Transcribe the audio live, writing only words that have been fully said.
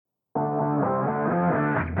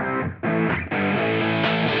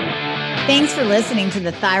Thanks for listening to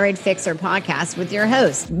the Thyroid Fixer podcast with your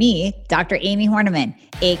host, me, Dr. Amy Horniman,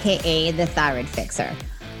 aka the Thyroid Fixer.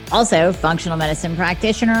 Also, functional medicine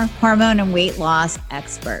practitioner, hormone and weight loss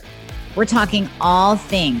expert. We're talking all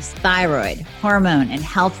things thyroid, hormone, and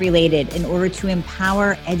health related in order to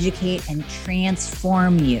empower, educate, and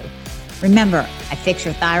transform you. Remember, I fix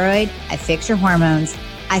your thyroid, I fix your hormones,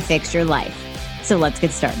 I fix your life. So let's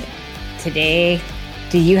get started. Today,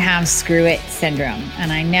 do you have screw it syndrome?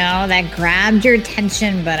 And I know that grabbed your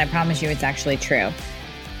attention, but I promise you it's actually true.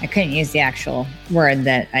 I couldn't use the actual word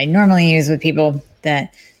that I normally use with people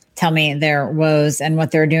that tell me their woes and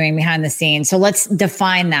what they're doing behind the scenes. So let's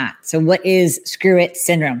define that. So what is screw it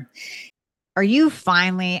syndrome? Are you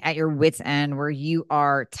finally at your wit's end where you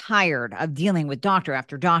are tired of dealing with doctor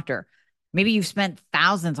after doctor? Maybe you've spent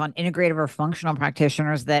thousands on integrative or functional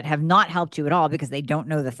practitioners that have not helped you at all because they don't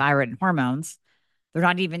know the thyroid and hormones. They're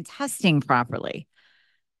not even testing properly.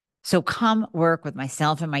 So come work with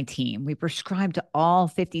myself and my team. We prescribe to all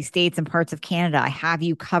 50 states and parts of Canada. I have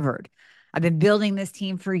you covered. I've been building this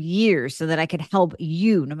team for years so that I could help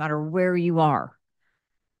you no matter where you are.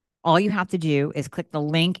 All you have to do is click the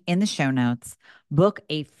link in the show notes, book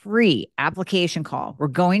a free application call. We're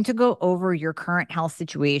going to go over your current health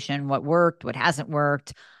situation, what worked, what hasn't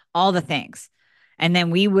worked, all the things. And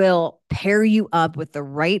then we will pair you up with the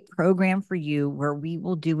right program for you where we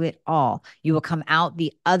will do it all. You will come out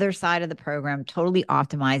the other side of the program, totally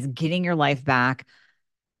optimized, getting your life back.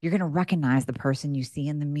 You're going to recognize the person you see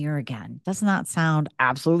in the mirror again. Doesn't that sound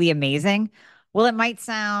absolutely amazing? Well, it might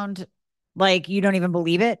sound like you don't even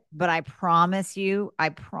believe it, but I promise you,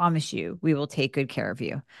 we will take good care of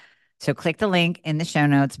you. So click the link in the show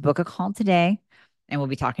notes, book a call today, and we'll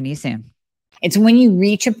be talking to you soon. It's when you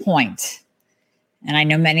reach a point, and I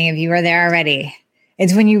know many of you are there already.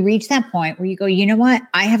 It's when you reach that point where you go, you know what?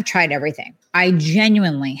 I have tried everything. I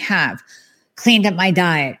genuinely have cleaned up my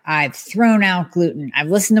diet. I've thrown out gluten. I've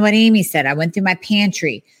listened to what Amy said. I went through my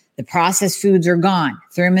pantry. The processed foods are gone.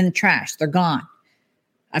 Threw them in the trash. They're gone.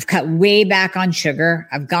 I've cut way back on sugar.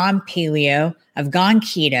 I've gone paleo. I've gone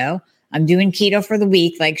keto. I'm doing keto for the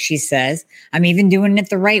week, like she says. I'm even doing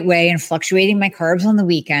it the right way and fluctuating my carbs on the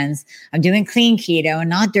weekends. I'm doing clean keto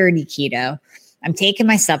and not dirty keto. I'm taking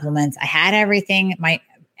my supplements. I had everything,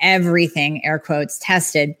 air quotes,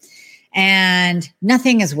 tested, and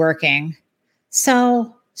nothing is working.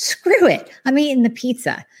 So screw it. I'm eating the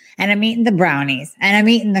pizza and I'm eating the brownies and I'm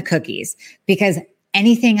eating the cookies because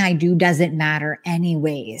anything I do doesn't matter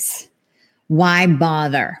anyways. Why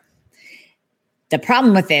bother? The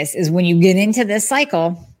problem with this is when you get into this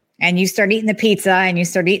cycle and you start eating the pizza and you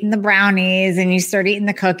start eating the brownies and you start eating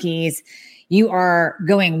the cookies, you are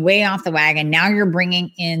going way off the wagon. Now you're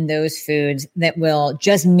bringing in those foods that will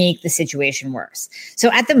just make the situation worse.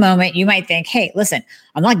 So at the moment, you might think, hey, listen,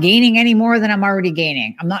 I'm not gaining any more than I'm already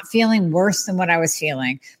gaining. I'm not feeling worse than what I was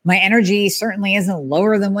feeling. My energy certainly isn't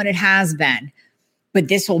lower than what it has been. But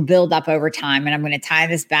this will build up over time. And I'm going to tie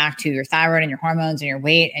this back to your thyroid and your hormones and your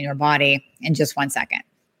weight and your body in just 1 second.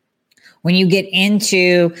 When you get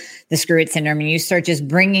into the screw it syndrome and you start just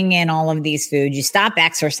bringing in all of these foods, you stop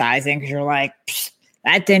exercising because you're like,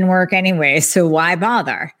 that didn't work anyway. So why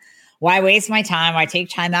bother? Why waste my time? Why take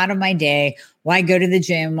time out of my day? Why go to the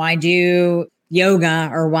gym? Why do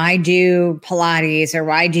yoga or why do Pilates or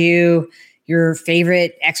why do your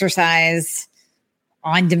favorite exercise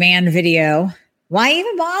on demand video? Why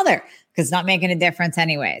even bother? Because it's not making a difference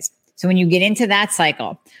anyways. So when you get into that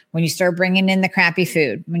cycle, when you start bringing in the crappy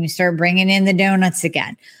food, when you start bringing in the donuts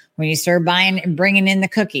again, when you start bringing in the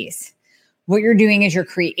cookies, what you're doing is you're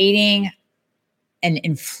creating an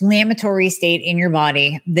inflammatory state in your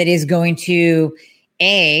body that is going to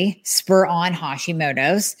spur on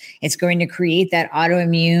Hashimoto's. It's going to create that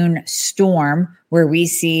autoimmune storm where we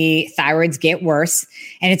see thyroids get worse,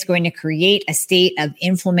 and it's going to create a state of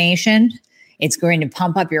inflammation. It's going to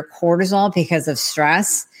pump up your cortisol because of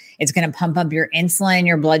stress. It's going to pump up your insulin,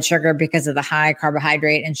 your blood sugar because of the high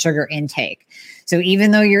carbohydrate and sugar intake. So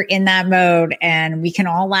even though you're in that mode and we can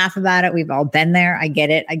all laugh about it, we've all been there. I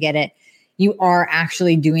get it. You are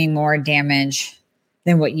actually doing more damage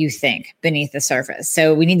than what you think beneath the surface.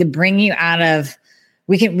 So we need to bring you out of,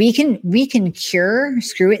 we can cure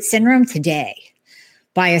screw it syndrome today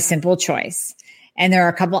by a simple choice. And there are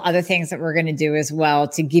a couple other things that we're going to do as well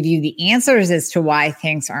to give you the answers as to why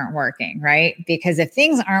things aren't working, right? Because if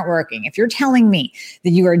things aren't working, if you're telling me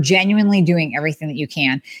that you are genuinely doing everything that you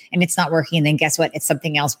can and it's not working, then guess what? It's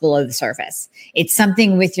something else below the surface. It's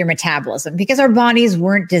something with your metabolism because our bodies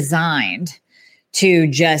weren't designed to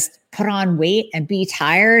just put on weight and be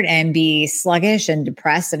tired and be sluggish and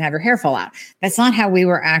depressed and have your hair fall out. That's not how we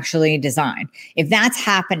were actually designed. If that's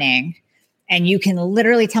happening, And you can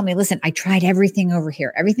literally tell me, listen, I tried everything over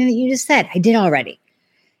here. Everything that you just said, I did already.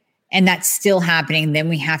 And that's still happening. Then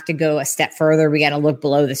we have to go a step further. We got to look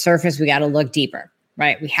below the surface. We got to look deeper,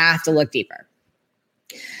 right? We have to look deeper.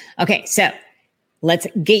 Okay, so let's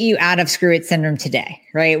get you out of screw it syndrome today,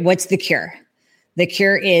 right? What's the cure? The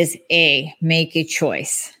cure is make a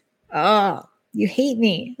choice. Oh, you hate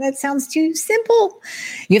me. That sounds too simple.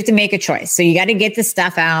 You have to make a choice. So you got to get the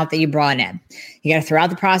stuff out that you brought in. You got to throw out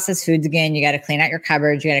the processed foods again. You got to clean out your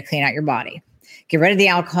cupboards. You got to clean out your body. Get rid of the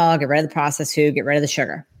alcohol. Get rid of the processed food. Get rid of the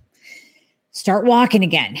sugar. Start walking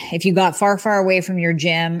again. If you got far, far away from your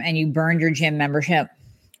gym and you burned your gym membership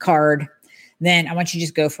card, then I want you to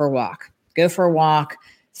just go for a walk. Go for a walk.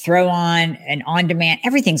 Throw on an on-demand.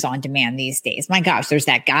 Everything's on demand these days. My gosh, there's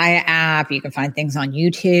that Gaia app. You can find things on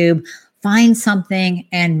YouTube. Find something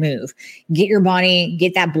and move. Get your body,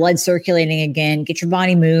 get that blood circulating again. Get your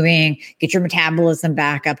body moving. Get your metabolism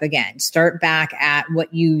back up again. Start back at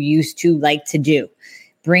what you used to like to do.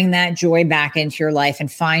 Bring that joy back into your life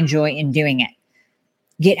and find joy in doing it.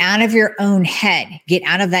 Get out of your own head. Get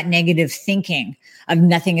out of that negative thinking of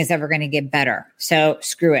nothing is ever going to get better. So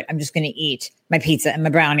screw it. I'm just going to eat my pizza and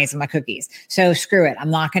my brownies and my cookies. So screw it.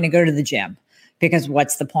 I'm not going to go to the gym because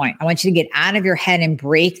what's the point? I want you to get out of your head and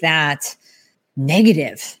break that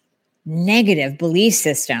negative belief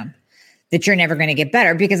system that you're never going to get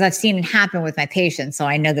better, because I've seen it happen with my patients. So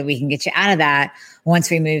I know that we can get you out of that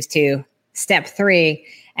once we move to step 3.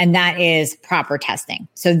 And that is proper testing.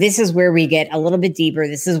 So this is where we get a little bit deeper.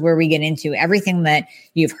 This is where we get into everything that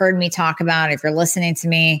you've heard me talk about. If you're listening to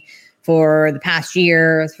me for the past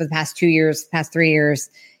year, for the past 2 years, past 3 years,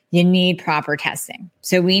 you need proper testing.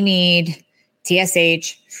 So we need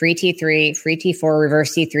TSH, free T3, free T4,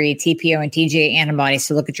 reverse T3, TPO, and TGA antibodies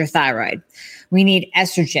to look at your thyroid. We need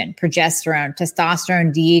estrogen, progesterone,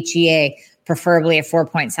 testosterone, DHEA, preferably a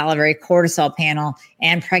 4-point salivary cortisol panel,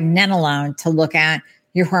 and pregnenolone to look at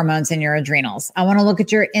your hormones and your adrenals. I want to look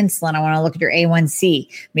at your insulin. I want to look at your A1C.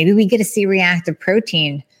 Maybe we get a C-reactive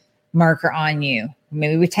protein marker on you.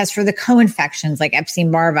 Maybe we test for the co-infections like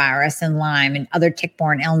Epstein-Barr virus and Lyme and other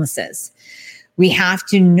tick-borne illnesses. We have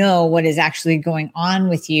to know what is actually going on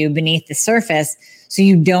with you beneath the surface so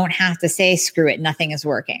you don't have to say, screw it, nothing is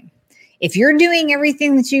working. If you're doing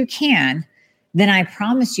everything that you can, then I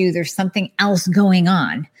promise you there's something else going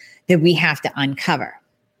on that we have to uncover.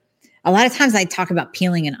 A lot of times I talk about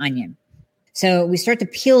peeling an onion. So we start to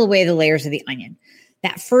peel away the layers of the onion.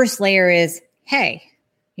 That first layer is, hey,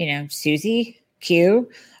 Susie Q,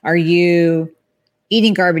 are you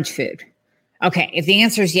eating garbage food? Okay, if the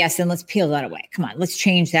answer is yes, then let's peel that away. Come on, let's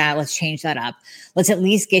change that. Let's change that up. Let's at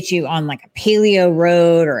least get you on like a paleo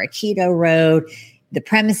road or a keto road. The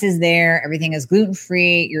premise is there. Everything is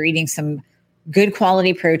gluten-free. You're eating some good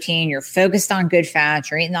quality protein. You're focused on good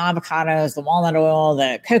fats. You're eating the avocados, the walnut oil,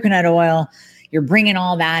 the coconut oil. You're bringing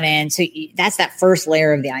all that in. So that's that first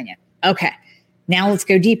layer of the onion. Okay. Now let's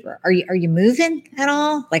go deeper. Are you moving at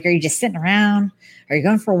all? Like, are you just sitting around? Are you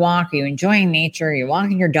going for a walk? Are you enjoying nature? Are you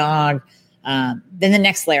walking your dog? Then the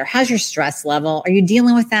next layer, how's your stress level? Are you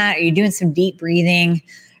dealing with that? Are you doing some deep breathing?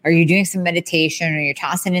 Are you doing some meditation? Are you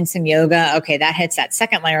tossing in some yoga? Okay, that hits that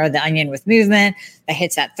second layer of the onion with movement. That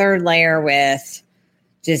hits that third layer with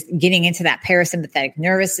just getting into that parasympathetic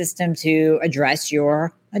nervous system to address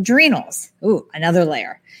your adrenals. Ooh, another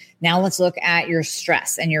layer. Now let's look at your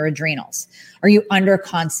stress and your adrenals. Are you under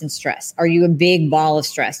constant stress? Are you a big ball of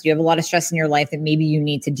stress? Do you have a lot of stress in your life that maybe you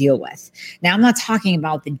need to deal with? Now, I'm not talking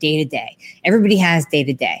about the day-to-day. Everybody has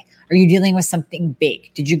day-to-day. Are you dealing with something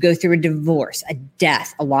big? Did you go through a divorce, a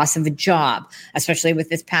death, a loss of a job, especially with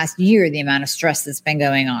this past year, the amount of stress that's been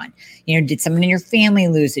going on? Did someone in your family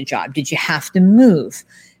lose a job? Did you have to move?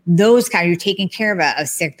 Those kind, you're taking care of a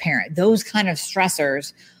sick parent. Those kind of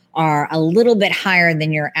stressors are a little bit higher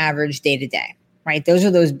than your average day-to-day, right? Those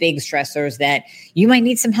are those big stressors that you might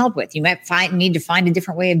need some help with. You might need to find a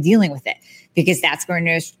different way of dealing with it, because that's going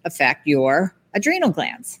to affect your adrenal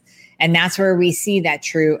glands. And that's where we see that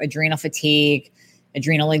true adrenal fatigue,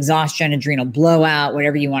 adrenal exhaustion, adrenal blowout,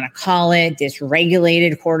 whatever you want to call it,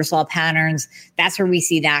 dysregulated cortisol patterns. That's where we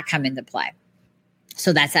see that come into play.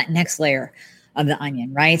 So that's that next layer of the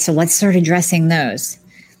onion, right? So let's start addressing those.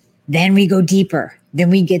 Then we go deeper. Then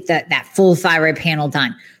we get that full thyroid panel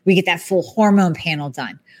done. We get that full hormone panel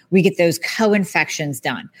done. We get those co-infections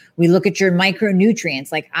done. We look at your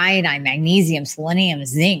micronutrients like iodine, magnesium, selenium,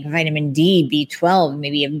 zinc, vitamin D, B12,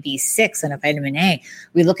 maybe even B6 and a vitamin A.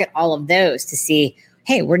 We look at all of those to see,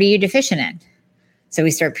 hey, what are you deficient in? So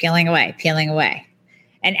we start peeling away.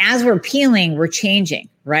 And as we're peeling, we're changing,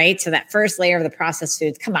 right? So that first layer of the processed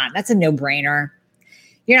foods, come on, that's a no-brainer.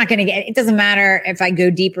 You're not going to get, it doesn't matter if I go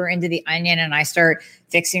deeper into the onion and I start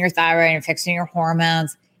fixing your thyroid and fixing your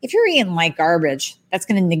hormones. If you're eating like garbage, that's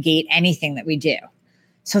going to negate anything that we do.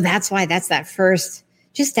 So that's why that's that first,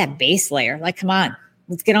 just that base layer. Like, come on,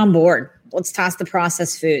 let's get on board. Let's toss the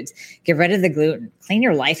processed foods, get rid of the gluten, clean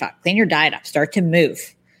your life up, clean your diet up, start to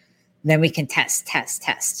move. Then we can test.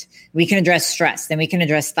 We can address stress. Then we can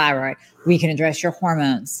address thyroid. We can address your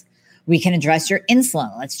hormones. We can address your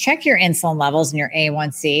insulin. Let's check your insulin levels and your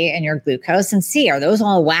A1C and your glucose and see, are those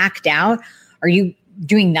all whacked out? Are you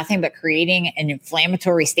doing nothing but creating an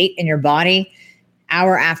inflammatory state in your body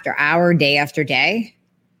hour after hour, day after day?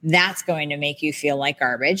 That's going to make you feel like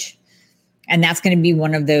garbage. And that's going to be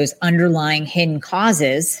one of those underlying hidden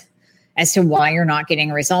causes as to why you're not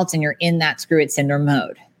getting results and you're in that screw it syndrome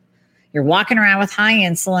mode. You're walking around with high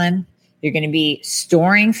insulin. You're going to be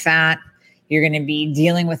storing fat. You're going to be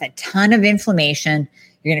dealing with a ton of inflammation.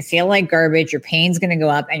 You're going to feel like garbage. Your pain's going to go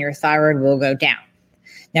up and your thyroid will go down.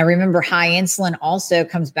 Now, remember, high insulin also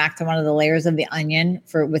comes back to one of the layers of the onion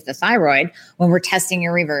with the thyroid when we're testing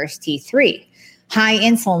your reverse T3. High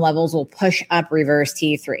insulin levels will push up reverse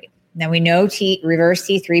T3. Now, we know reverse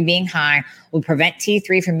T3 being high will prevent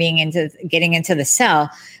T3 from getting into the cell,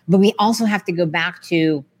 but we also have to go back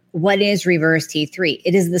to what is reverse T3?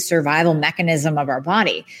 It is the survival mechanism of our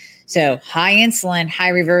body. So high insulin, high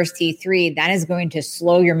reverse T3, that is going to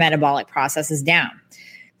slow your metabolic processes down.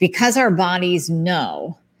 Because our bodies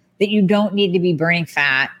know that you don't need to be burning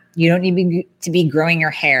fat, you don't need to be growing your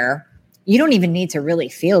hair, you don't even need to really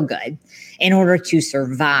feel good in order to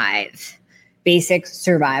survive. Basic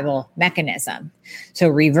survival mechanism. So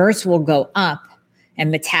reverse will go up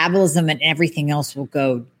and metabolism and everything else will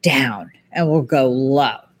go down and will go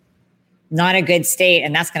low. Not a good state.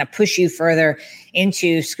 And that's going to push you further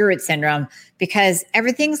into screw it syndrome because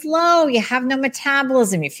everything's low. You have no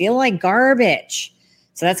metabolism. You feel like garbage.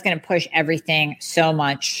 So that's going to push everything so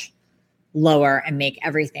much lower and make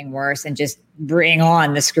everything worse and just bring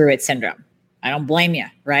on the screw it syndrome. I don't blame you,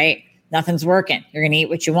 right? Nothing's working. You're going to eat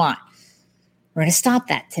what you want. We're going to stop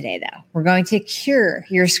that today, though. We're going to cure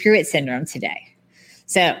your screw it syndrome today.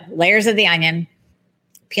 So layers of the onion,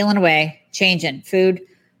 peeling away, changing food,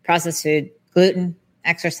 processed food, gluten,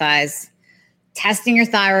 exercise, testing your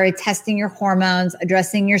thyroid, testing your hormones,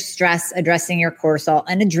 addressing your stress, addressing your cortisol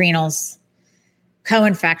and adrenals,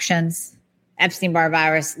 co-infections, Epstein-Barr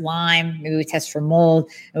virus, Lyme. Maybe we test for mold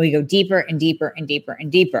and we go deeper and deeper and deeper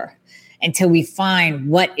and deeper until we find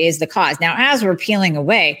what is the cause. Now, as we're peeling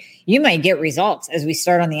away, you might get results as we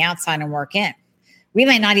start on the outside and work in. We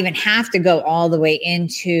might not even have to go all the way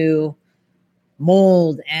into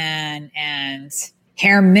mold and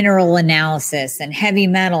hair mineral analysis and heavy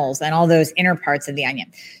metals and all those inner parts of the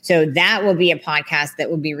onion. So that will be a podcast that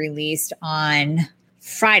will be released on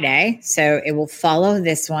Friday. So it will follow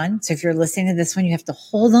this one. So if you're listening to this one, you have to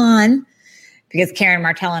hold on because Karen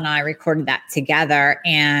Martell and I recorded that together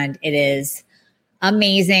and it is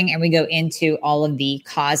amazing. And we go into all of the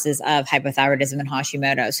causes of hypothyroidism and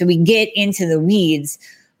Hashimoto. So we get into the weeds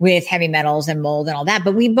with heavy metals and mold and all that.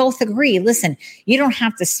 But we both agree, listen, you don't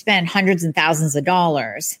have to spend hundreds and thousands of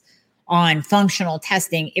dollars on functional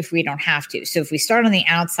testing if we don't have to. So if we start on the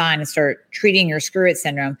outside and start treating your screw it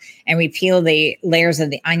syndrome and we peel the layers of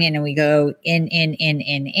the onion and we go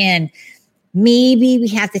in, maybe we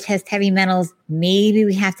have to test heavy metals. Maybe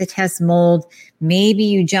we have to test mold. Maybe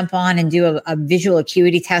you jump on and do a visual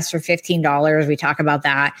acuity test for $15. We talk about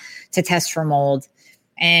that to test for mold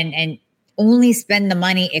and only spend the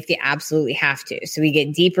money if you absolutely have to. So we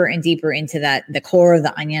get deeper and deeper into the core of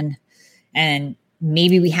the onion and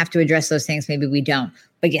maybe we have to address those things. Maybe we don't,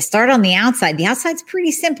 but you start on the outside. The outside's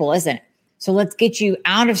pretty simple, isn't it? So let's get you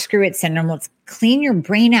out of screw it syndrome. Let's clean your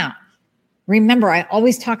brain out. Remember, I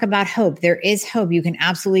always talk about hope. There is hope. You can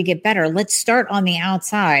absolutely get better. Let's start on the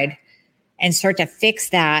outside and start to fix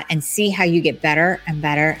that and see how you get better and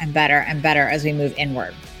better and better and better as we move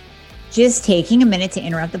inward. Just taking a minute to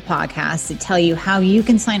interrupt the podcast to tell you how you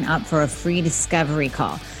can sign up for a free discovery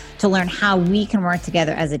call to learn how we can work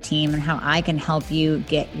together as a team and how I can help you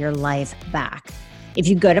get your life back. If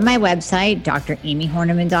you go to my website,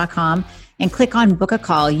 dramyhornaman.com, and click on book a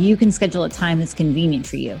call, you can schedule a time that's convenient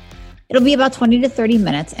for you. It'll be about 20 to 30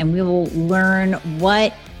 minutes and we will learn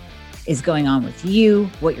what is going on with you,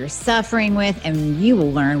 what you're suffering with, and you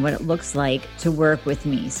will learn what it looks like to work with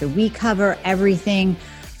me. So we cover everything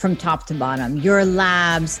from top to bottom, your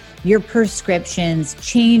labs, your prescriptions,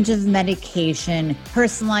 change of medication,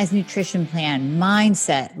 personalized nutrition plan,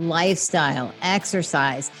 mindset, lifestyle,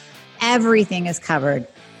 exercise. Everything is covered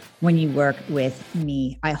when you work with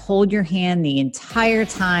me. I hold your hand the entire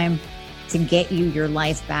time to get you your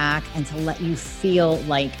life back and to let you feel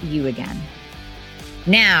like you again.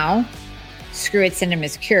 Now, screw it syndrome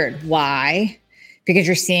is cured. Why? Because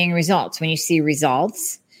you're seeing results. When you see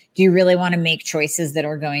results, do you really want to make choices that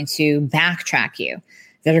are going to backtrack you,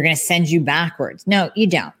 that are going to send you backwards? No, you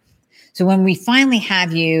don't. So when we finally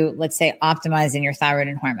have you, let's say, optimizing your thyroid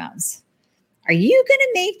and hormones, are you going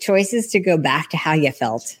to make choices to go back to how you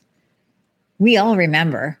felt? We all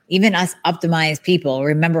remember, even us optimized people,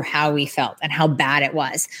 remember how we felt and how bad it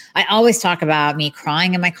was. I always talk about me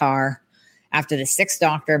crying in my car after the sixth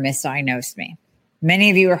doctor misdiagnosed me.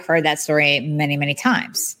 Many of you have heard that story many, many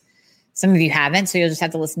times. Some of you haven't, so you'll just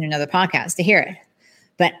have to listen to another podcast to hear it.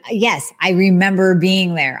 But yes, I remember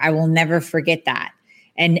being there. I will never forget that.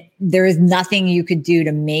 And there is nothing you could do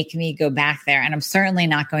to make me go back there. And I'm certainly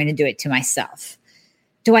not going to do it to myself.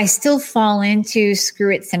 Do I still fall into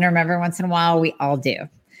screw it syndrome every once in a while? We all do.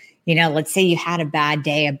 Let's say you had a bad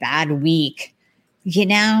day, a bad week.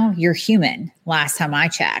 You're human, last time I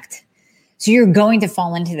checked. So you're going to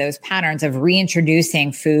fall into those patterns of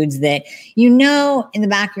reintroducing foods that in the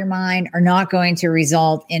back of your mind are not going to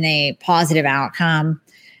result in a positive outcome.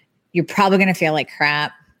 You're probably going to feel like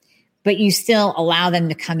crap, but you still allow them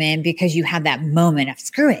to come in because you have that moment of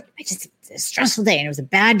screw it. It's a stressful day and it was a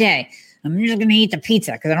bad day. I'm just going to eat the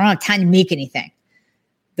pizza because I don't have time to make anything.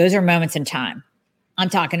 Those are moments in time. I'm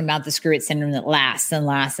talking about the screw it syndrome that lasts and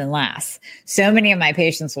lasts and lasts. So many of my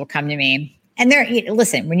patients will come to me. And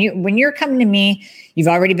listen, when you're coming to me, you've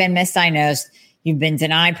already been misdiagnosed. You've been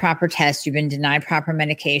denied proper tests. You've been denied proper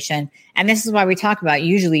medication. And this is why we talk about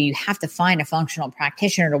usually you have to find a functional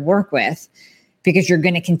practitioner to work with because you're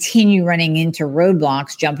going to continue running into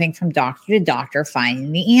roadblocks, jumping from doctor to doctor,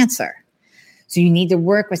 finding the answer. So you need to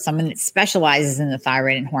work with someone that specializes in the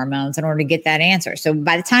thyroid and hormones in order to get that answer. So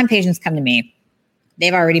by the time patients come to me,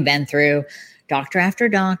 they've already been through doctor after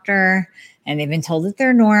doctor, and they've been told that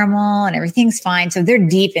they're normal and everything's fine. So they're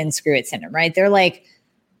deep in screw it syndrome, right? They're like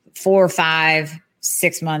 4, 5,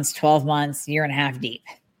 6 months, 12 months, year and a half deep.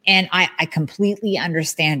 And I completely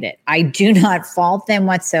understand it. I do not fault them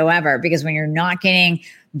whatsoever because when you're not getting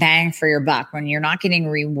bang for your buck, when you're not getting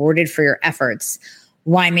rewarded for your efforts,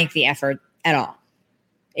 why make the effort at all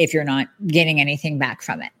if you're not getting anything back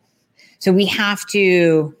from it? So we have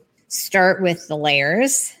to start with the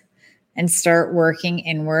layers and start working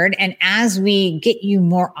inward. And as we get you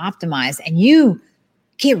more optimized and you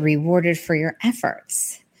get rewarded for your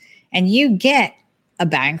efforts and you get a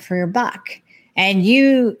bang for your buck and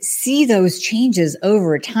you see those changes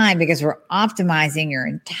over time because we're optimizing your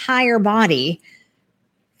entire body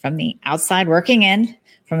from the outside working in,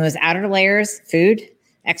 from those outer layers, food,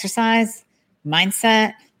 exercise,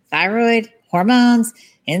 mindset, thyroid, hormones,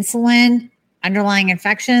 insulin, underlying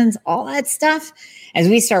infections, all that stuff. As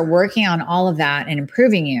we start working on all of that and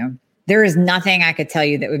improving you, there is nothing I could tell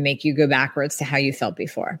you that would make you go backwards to how you felt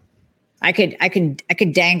before. I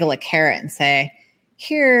could dangle a carrot and say,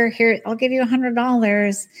 here, I'll give you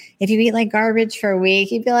 $100. If you eat like garbage for a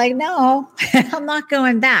week, you'd be like, no, I'm not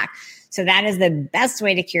going back. So that is the best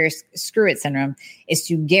way to cure screw it syndrome is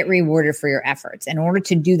to get rewarded for your efforts. In order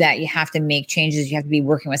to do that, you have to make changes. You have to be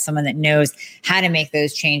working with someone that knows how to make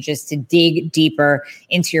those changes, to dig deeper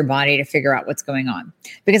into your body to figure out what's going on.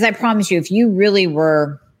 Because I promise you, if you really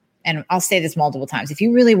were, and I'll say this multiple times, if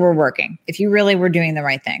you really were working, if you really were doing the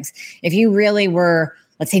right things, if you really were,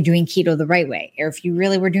 let's say, doing keto the right way, or if you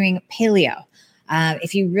really were doing paleo,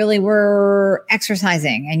 if you really were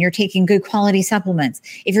exercising and you're taking good quality supplements,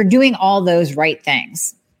 if you're doing all those right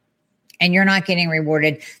things and you're not getting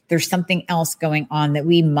rewarded, there's something else going on that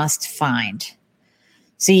we must find.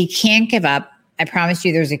 So you can't give up. I promise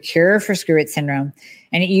you there's a cure for screw it syndrome.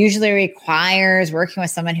 And it usually requires working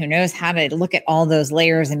with someone who knows how to look at all those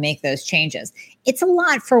layers and make those changes. It's a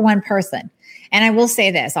lot for one person. And I will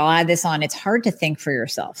say this, I'll add this on. It's hard to think for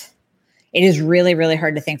yourself. It is really, really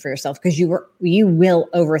hard to think for yourself because you will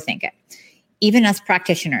overthink it. Even us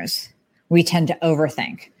practitioners, we tend to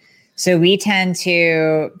overthink. So we tend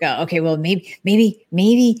to go, okay, well, maybe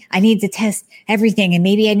I need to test everything. And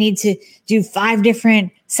maybe I need to do 5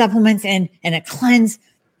 different supplements and a cleanse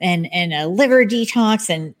and a liver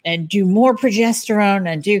detox and do more progesterone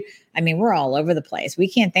and we're all over the place. We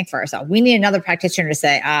can't think for ourselves. We need another practitioner to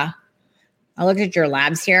say, I looked at your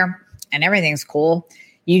labs here and everything's cool.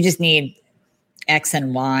 You just need X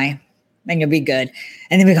and Y and you'll be good.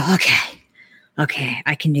 And then we go, okay,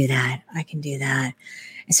 I can do that.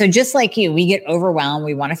 And so just like you, we get overwhelmed.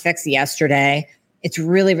 We want to fix yesterday. It's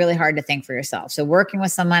really, really hard to think for yourself. So working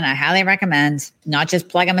with someone, I highly recommend not just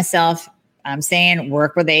plugging myself. I'm saying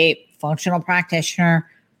work with a functional practitioner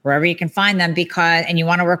wherever you can find them and you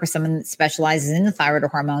want to work with someone that specializes in the thyroid or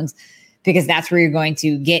hormones because that's where you're going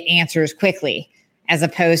to get answers quickly, as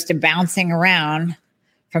opposed to bouncing around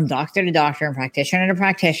from doctor to doctor and practitioner to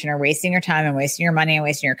practitioner, wasting your time and wasting your money and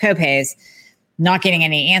wasting your copays, not getting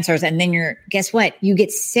any answers. And then guess what? You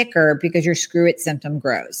get sicker because your screw it symptom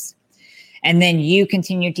grows. And then you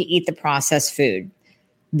continue to eat the processed food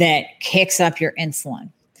that kicks up your insulin,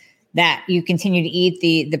 that you continue to eat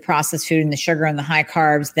the processed food and the sugar and the high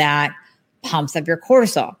carbs that pumps up your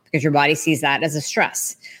cortisol because your body sees that as a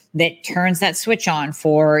stress, that turns that switch on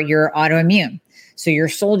for your autoimmune. So your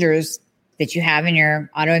soldiers that you have in your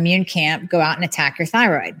autoimmune camp go out and attack your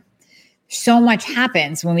thyroid. So much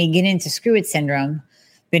happens when we get into screw it syndrome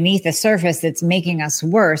beneath the surface that's making us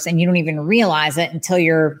worse, and you don't even realize it until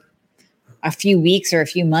you're a few weeks or a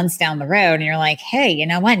few months down the road and you're like, hey, you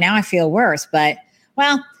know what? Now I feel worse, but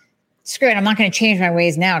well, screw it. I'm not going to change my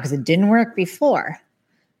ways now because it didn't work before,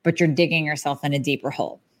 but you're digging yourself in a deeper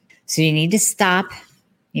hole. So you need to stop.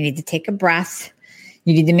 You need to take a breath.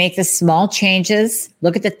 You need to make the small changes,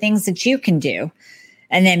 look at the things that you can do,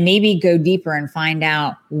 and then maybe go deeper and find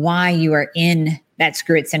out why you are in that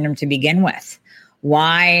screw it syndrome to begin with.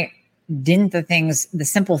 Why didn't the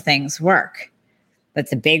simple things work?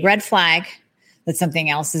 That's a big red flag that something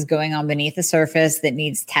else is going on beneath the surface that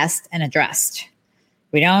needs tested and addressed.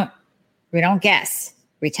 We don't guess,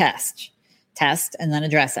 we test, and then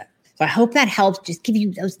address it. So I hope that helps just give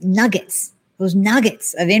you those nuggets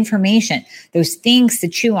of information, those things to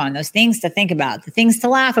chew on, those things to think about, the things to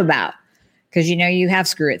laugh about, because you have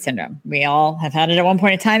screw it syndrome. We all have had it at one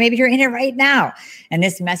point in time. Maybe you're in it right now, and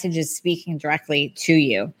this message is speaking directly to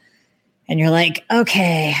you. And you're like,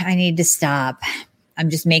 okay, I need to stop. I'm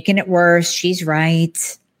just making it worse. She's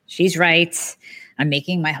right. I'm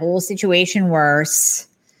making my whole situation worse.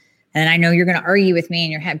 And I know you're going to argue with me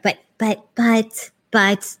in your head, but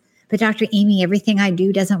Dr. Amy, everything I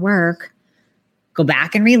do doesn't work. Go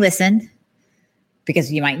back and re-listen,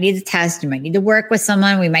 because you might need to test. You might need to work with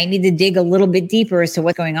someone. We might need to dig a little bit deeper as to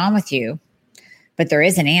what's going on with you. But there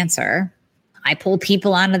is an answer. I pull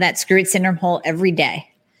people out of that screw it syndrome hole every day.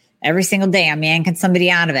 Every single day, I'm yanking somebody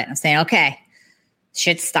out of it. I'm saying, okay,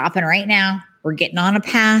 shit's stopping right now. We're getting on a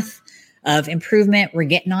path of improvement. We're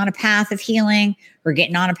getting on a path of healing. We're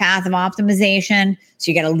getting on a path of optimization.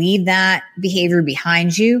 So you got to leave that behavior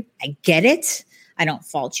behind you. I get it. I don't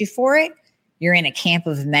fault you for it. You're in a camp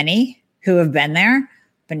of many who have been there,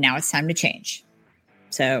 but now it's time to change.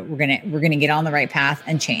 So we're gonna get on the right path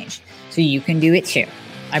and change. So you can do it too.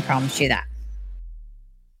 I promise you that.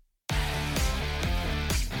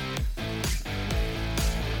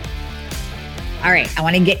 All right, I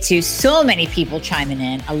want to get to so many people chiming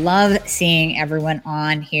in. I love seeing everyone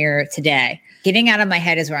on here today. Getting out of my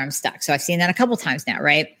head is where I'm stuck. So I've seen that a couple times now,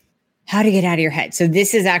 right? How to get out of your head. So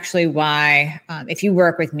this is actually why, if you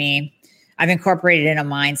work with me, I've incorporated in a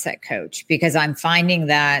mindset coach, because I'm finding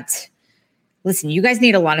that, listen, you guys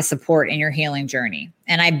need a lot of support in your healing journey.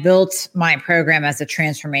 And I built my program as a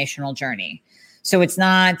transformational journey. So it's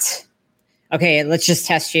not, okay, let's just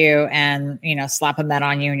test you and, slap a med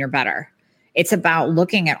on you and you're better. It's about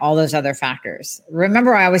looking at all those other factors.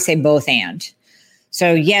 Remember, I always say both and.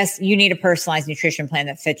 So yes, you need a personalized nutrition plan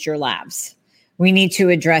that fits your labs. We need to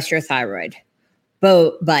address your thyroid.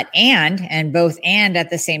 Both and at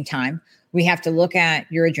the same time. We have to look at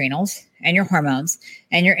your adrenals and your hormones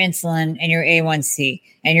and your insulin and your A1C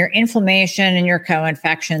and your inflammation and your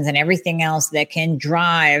co-infections and everything else that can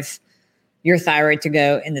drive your thyroid to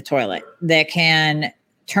go in the toilet, that can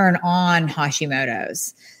turn on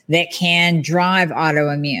Hashimoto's, that can drive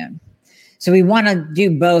autoimmune. So we want to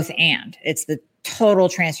do both and. It's the total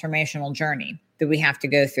transformational journey that we have to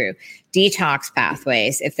go through. Detox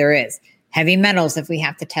pathways, if there is. Heavy metals, if we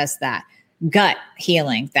have to test that. Gut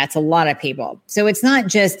healing, that's a lot of people. So it's not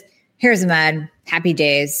just, here's a med, happy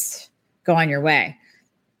days, go on your way.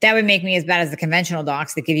 That would make me as bad as the conventional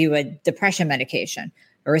docs that give you a depression medication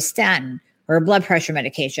or a statin or a blood pressure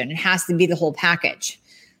medication. It has to be the whole package.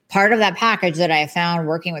 Part of that package that I have found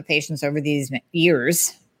working with patients over these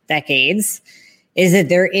years, decades, is that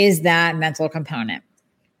there is that mental component.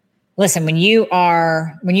 Listen, when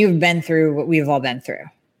you've been through what we've all been through,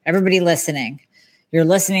 everybody listening, you're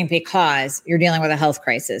listening because you're dealing with a health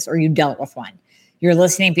crisis or you dealt with one. You're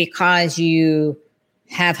listening because you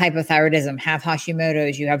have hypothyroidism, have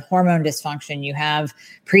Hashimoto's, you have hormone dysfunction, you have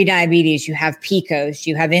prediabetes, you have PCOS,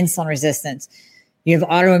 you have insulin resistance, you have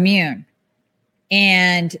autoimmune.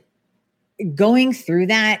 And going through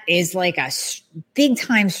that is like a big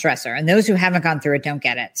time stressor. And those who haven't gone through it don't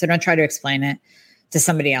get it. So don't try to explain it to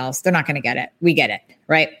somebody else. They're not going to get it. We get it,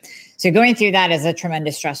 right? So going through that is a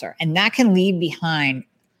tremendous stressor. And that can leave behind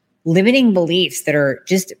limiting beliefs that are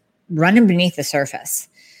just running beneath the surface.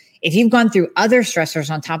 If you've gone through other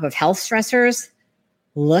stressors on top of health stressors,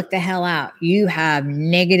 look the hell out. You have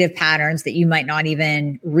negative patterns that you might not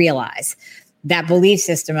even realize. That belief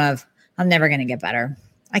system of, I'm never going to get better.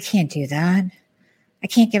 I can't do that. I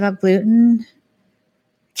can't give up gluten.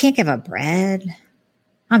 I can't give up bread.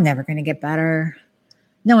 I'm never going to get better.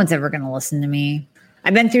 No one's ever going to listen to me.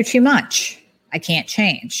 I've been through too much. I can't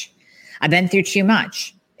change. I've been through too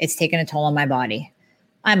much. It's taken a toll on my body.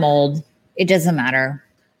 I'm old. It doesn't matter.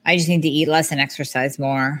 I just need to eat less and exercise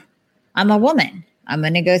more. I'm a woman. I'm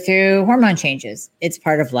going to go through hormone changes. It's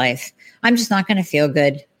part of life. I'm just not going to feel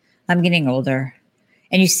good. I'm getting older.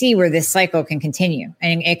 And you see where this cycle can continue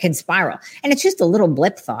and it can spiral. And it's just a little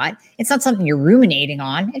blip thought. It's not something you're ruminating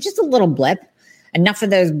on. It's just a little blip. Enough of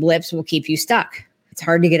those blips will keep you stuck. It's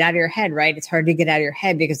hard to get out of your head, right? It's hard to get out of your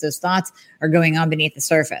head because those thoughts are going on beneath the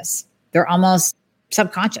surface. They're almost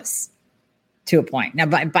subconscious to a point. Now,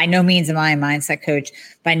 by no means am I a mindset coach.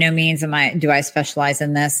 By no means do I specialize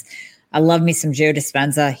in this. I love me some Joe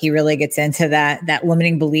Dispenza. He really gets into that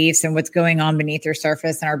limiting beliefs and what's going on beneath your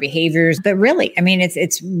surface and our behaviors. But really, I mean,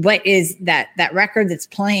 it's what is that record that's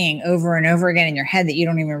playing over and over again in your head that you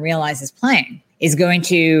don't even realize is playing is going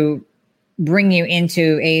to bring you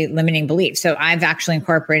into a limiting belief. So I've actually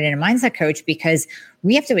incorporated a mindset coach because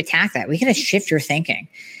we have to attack that. We got to shift your thinking.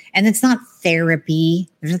 And it's not therapy.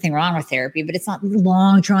 There's nothing wrong with therapy, but it's not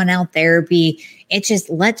long drawn out therapy. It's just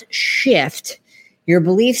let's shift your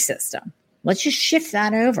belief system. Let's just shift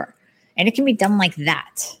that over. And it can be done like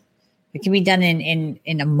that. It can be done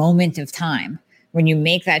in a moment of time. When you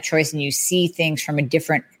make that choice and you see things from a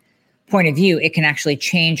different point of view, it can actually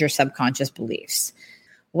change your subconscious beliefs.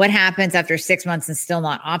 What happens after 6 months and still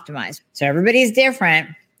not optimized? So everybody's different.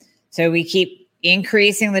 So we keep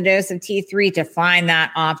increasing the dose of T3 to find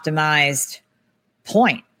that optimized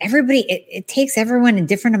point. It takes everyone a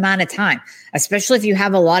different amount of time, especially if you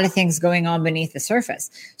have a lot of things going on beneath the surface.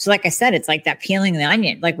 So like I said, it's like that peeling the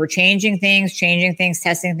onion. Like we're changing things,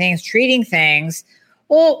 testing things, treating things.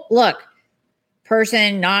 Well, look,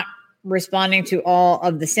 person not responding to all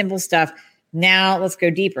of the simple stuff. Now let's go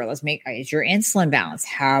deeper. Is your insulin balanced?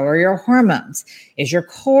 How are your hormones? Is your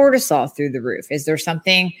cortisol through the roof? Is there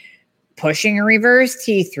something pushing a reverse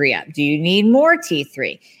T3 up? Do you need more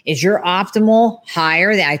T3? Is your optimal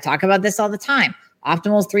higher? I talk about this all the time.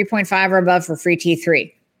 Optimal is 3.5 or above for free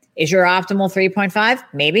T3. Is your optimal 3.5?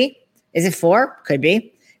 Maybe. Is it 4? Could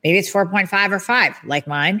be. Maybe it's 4.5 or 5, like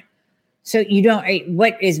mine. So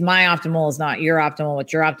what is my optimal is not your optimal.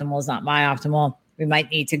 What your optimal is not my optimal. We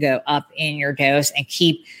might need to go up in your dose and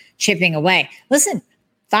keep chipping away. Listen,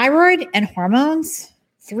 thyroid and hormones,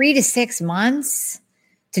 3 to 6 months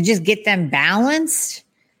to just get them balanced.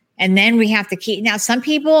 And then we have to keep, now some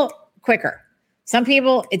people quicker, some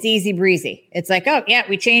people it's easy breezy. It's like, oh yeah,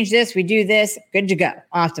 we change this, we do this, good to go,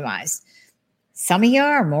 optimized. Some of you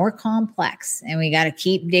are more complex and we got to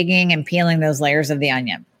keep digging and peeling those layers of the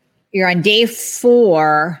onion. You're on day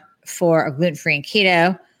 4 for a gluten-free and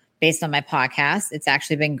keto based on my podcast. It's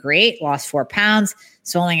actually been great. Lost 4 pounds,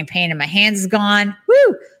 swelling and pain in my hands is gone.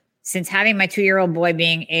 Woo! Since having my 2-year-old boy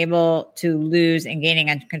being able to lose and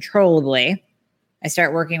gaining uncontrollably, I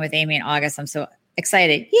start working with Amy in August. I'm so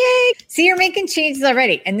excited. Yay. See, you're making changes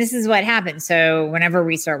already. And this is what happens. So whenever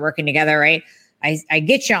we start working together, right, I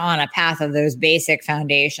get you on a path of those basic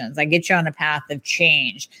foundations. I get you on a path of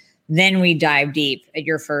change. Then we dive deep at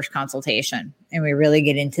your first consultation and we really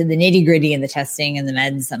get into the nitty gritty and the testing and the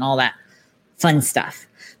meds and all that fun stuff.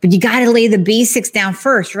 But you got to lay the basics down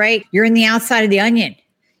first, right? You're in the outside of the onion.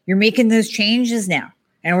 You're making those changes now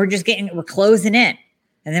and we're closing in.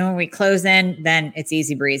 And then when we close in, then it's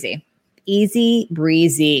easy breezy. Easy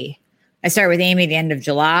breezy. I start with Amy at the end of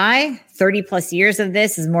July. 30 plus years of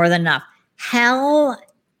this is more than enough. Hell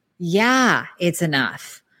yeah, it's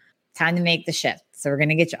enough. Time to make the shift. So we're going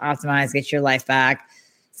to get you optimized, get your life back.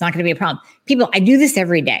 It's not going to be a problem. People, I do this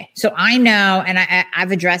every day. So I know, and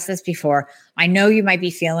I've addressed this before. I know you might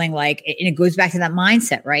be feeling like, and it goes back to that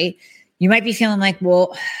mindset, right? You might be feeling like,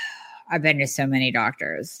 well, I've been to so many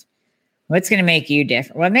doctors. What's going to make you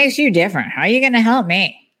different? What makes you different? How are you going to help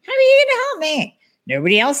me? How are you going to help me?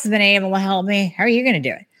 Nobody else has been able to help me. How are you going to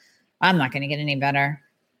do it? I'm not going to get any better.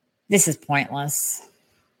 This is pointless.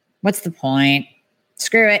 What's the point?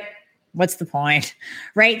 Screw it. What's the point?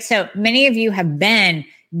 Right? So many of you have been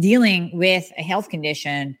dealing with a health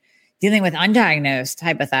condition, dealing with undiagnosed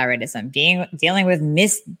hypothyroidism, dealing with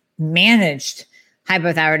mismanaged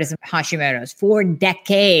hypothyroidism, Hashimoto's for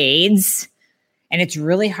decades. And it's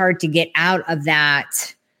really hard to get out of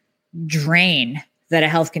that drain that a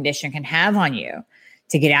health condition can have on you,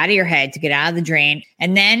 to get out of your head, to get out of the drain.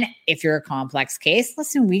 And then if you're a complex case,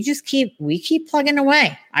 listen, we keep plugging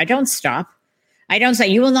away. I don't stop.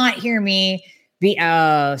 You will not hear me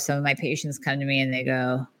some of my patients come to me and they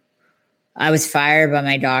go, I was fired by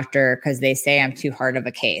my doctor because they say I'm too hard of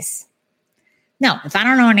a case. No, if I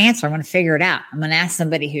don't know an answer, I'm going to figure it out. I'm going to ask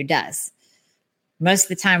somebody who does. Most of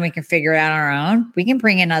the time we can figure it out on our own. We can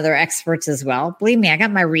bring in other experts as well. Believe me, I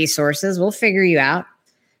got my resources. We'll figure you out.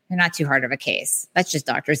 You're not too hard of a case. That's just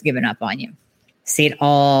doctors giving up on you. See it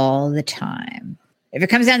all the time. If it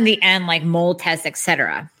comes down to the end, like mold tests,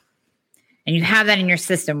 etc., and you have that in your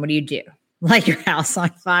system, what do? Light your house on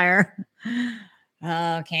fire?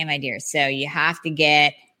 Okay, my dear. So you have to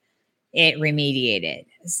get it remediated.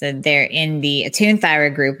 So they're in the Attune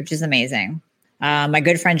Thyroid group, which is amazing. My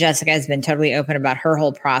good friend Jessica has been totally open about her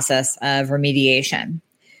whole process of remediation.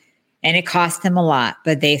 And it cost them a lot,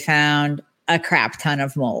 but they found a crap ton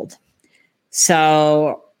of mold.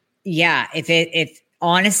 So yeah, if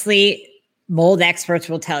honestly, mold experts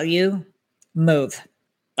will tell you, move,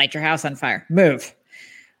 light your house on fire, move,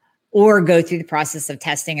 or go through the process of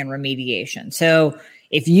testing and remediation. So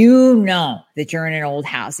if you know that you're in an old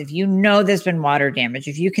house, if you know there's been water damage,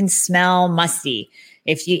 if you can smell musty,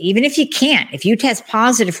 if you test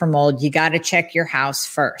positive for mold, you got to check your house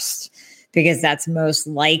first, because that's most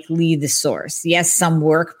likely the source. Yes, some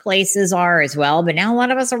workplaces are as well, but now a lot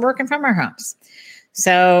of us are working from our homes.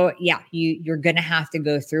 So yeah, you're going to have to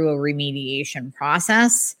go through a remediation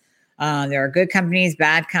process. There are good companies,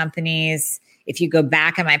 bad companies. If you go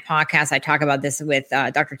back in my podcast, I talk about this with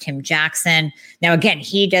Dr. Tim Jackson. Now, again,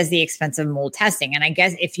 he does the expensive mold testing. And I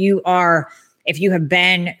guess if you have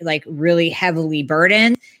been like really heavily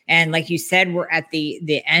burdened, and like you said, we're at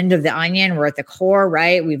the end of the onion, we're at the core,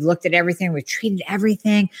 right? We've looked at everything. We've treated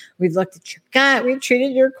everything. We've looked at your gut. We've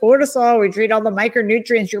treated your cortisol. We treat all the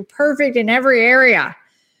micronutrients. You're perfect in every area.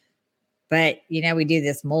 But, we do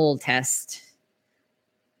this mold test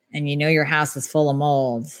and your house is full of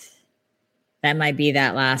mold. That might be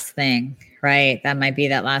that last thing, right? That might be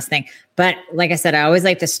that last thing. But like I said, I always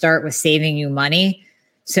like to start with saving you money.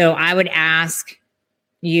 So I would ask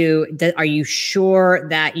you, are you sure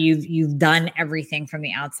that you've done everything from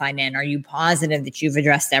the outside in? Are you positive that you've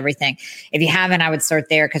addressed everything? If you haven't, I would start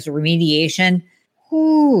there, because remediation,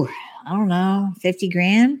 I don't know, 50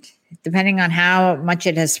 grand, depending on how much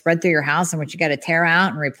it has spread through your house and what you got to tear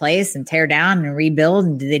out and replace and tear down and rebuild.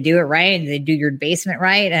 And do they do it right? Did they do your basement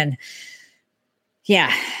right? And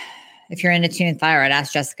yeah, if you're into Attune Thyroid,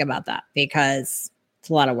 ask Jessica about that, because it's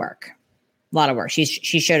a lot of work. A lot of work. She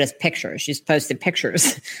showed us pictures. She's posted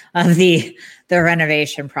pictures of the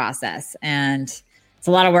renovation process, and it's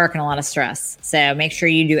a lot of work and a lot of stress. So make sure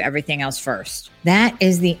you do everything else first. That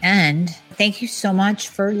is the end. Thank you so much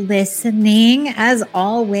for listening, as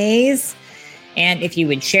always. And if you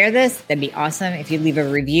would share this, that'd be awesome. If you leave a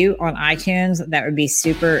review on iTunes, that would be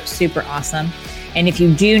super, super awesome. And if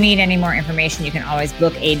you do need any more information, you can always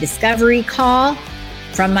book a discovery call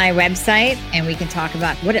from my website, and we can talk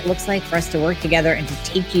about what it looks like for us to work together and to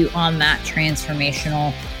take you on that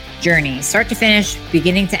transformational journey. Start to finish,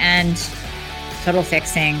 beginning to end, total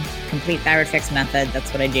fixing, complete thyroid fix method.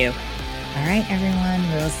 That's what I do. All right, everyone.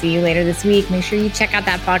 We'll see you later this week. Make sure you check out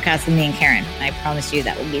that podcast with me and Karen. I promise you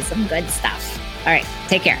that will be some good stuff. All right.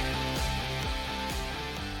 Take care.